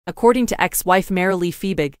According to ex-wife Marilee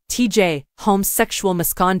Fiebig, TJ Holmes' sexual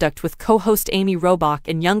misconduct with co-host Amy Robach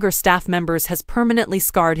and younger staff members has permanently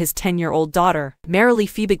scarred his 10-year-old daughter. Marilee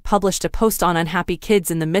Fiebig published a post on unhappy kids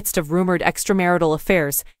in the midst of rumored extramarital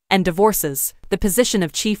affairs and divorces. The position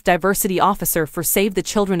of Chief Diversity Officer for Save the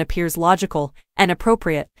Children appears logical and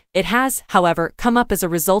appropriate. It has, however, come up as a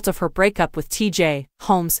result of her breakup with TJ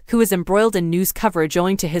Holmes, who is embroiled in news coverage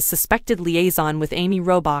owing to his suspected liaison with Amy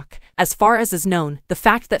Robach. As far as is known, the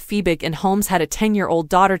fact that Fiebig and Holmes had a 10-year-old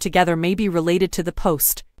daughter together may be related to the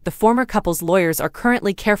post. The former couple's lawyers are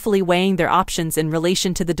currently carefully weighing their options in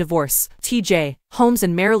relation to the divorce. TJ Holmes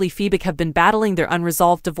and Marilee Fiebig have been battling their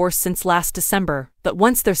unresolved divorce since last December, but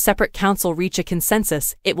once their separate counsel reach a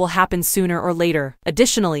consensus, it will happen sooner or later.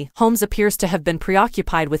 Additionally, Holmes appears to have been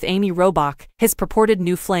preoccupied with Amy Robach, his purported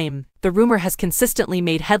new flame. The rumor has consistently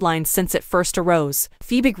made headlines since it first arose.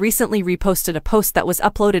 Fiebig recently reposted a post that was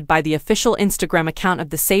uploaded by the official Instagram account of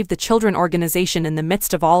the Save the Children organization in the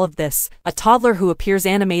midst of all of this. A toddler who appears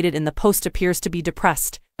animated in the post appears to be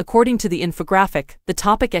depressed. According to the infographic, the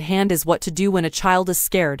topic at hand is what to do when a child is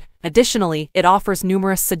scared. Additionally, it offers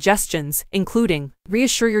numerous suggestions, including,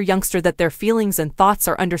 reassure your youngster that their feelings and thoughts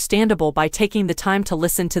are understandable by taking the time to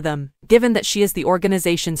listen to them. Given that she is the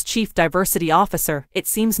organization's chief diversity officer, it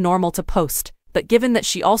seems normal to post. But given that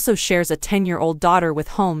she also shares a 10-year-old daughter with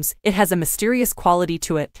Holmes, it has a mysterious quality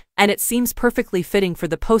to it, and it seems perfectly fitting for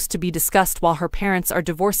the post to be discussed while her parents are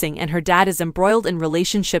divorcing and her dad is embroiled in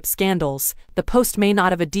relationship scandals. The post may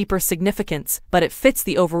not have a deeper significance, but it fits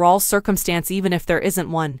the overall circumstance even if there isn't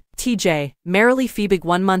one. TJ Marilee Fiebig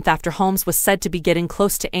 1 month after Holmes was said to be getting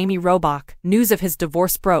close to Amy Robach, news of his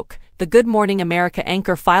divorce broke. The Good Morning America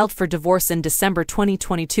anchor filed for divorce in December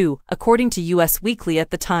 2022, according to US Weekly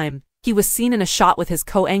at the time. He was seen in a shot with his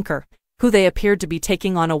co-anchor, who they appeared to be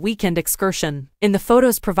taking on a weekend excursion. In the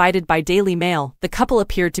photos provided by Daily Mail, the couple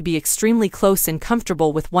appeared to be extremely close and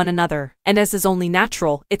comfortable with one another, and as is only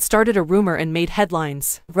natural, it started a rumor and made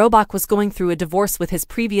headlines. Robach was going through a divorce with his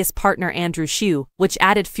previous partner Andrew Shue, which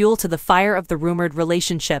added fuel to the fire of the rumored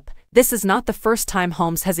relationship. This is not the first time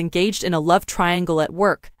Holmes has engaged in a love triangle at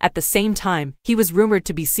work. At the same time, he was rumored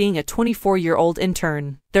to be seeing a 24-year-old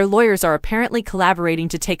intern. Their lawyers are apparently collaborating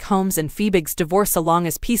to take Holmes and Fiebig's divorce along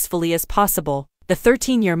as peacefully as possible. The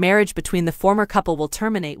 13-year marriage between the former couple will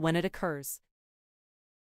terminate when it occurs.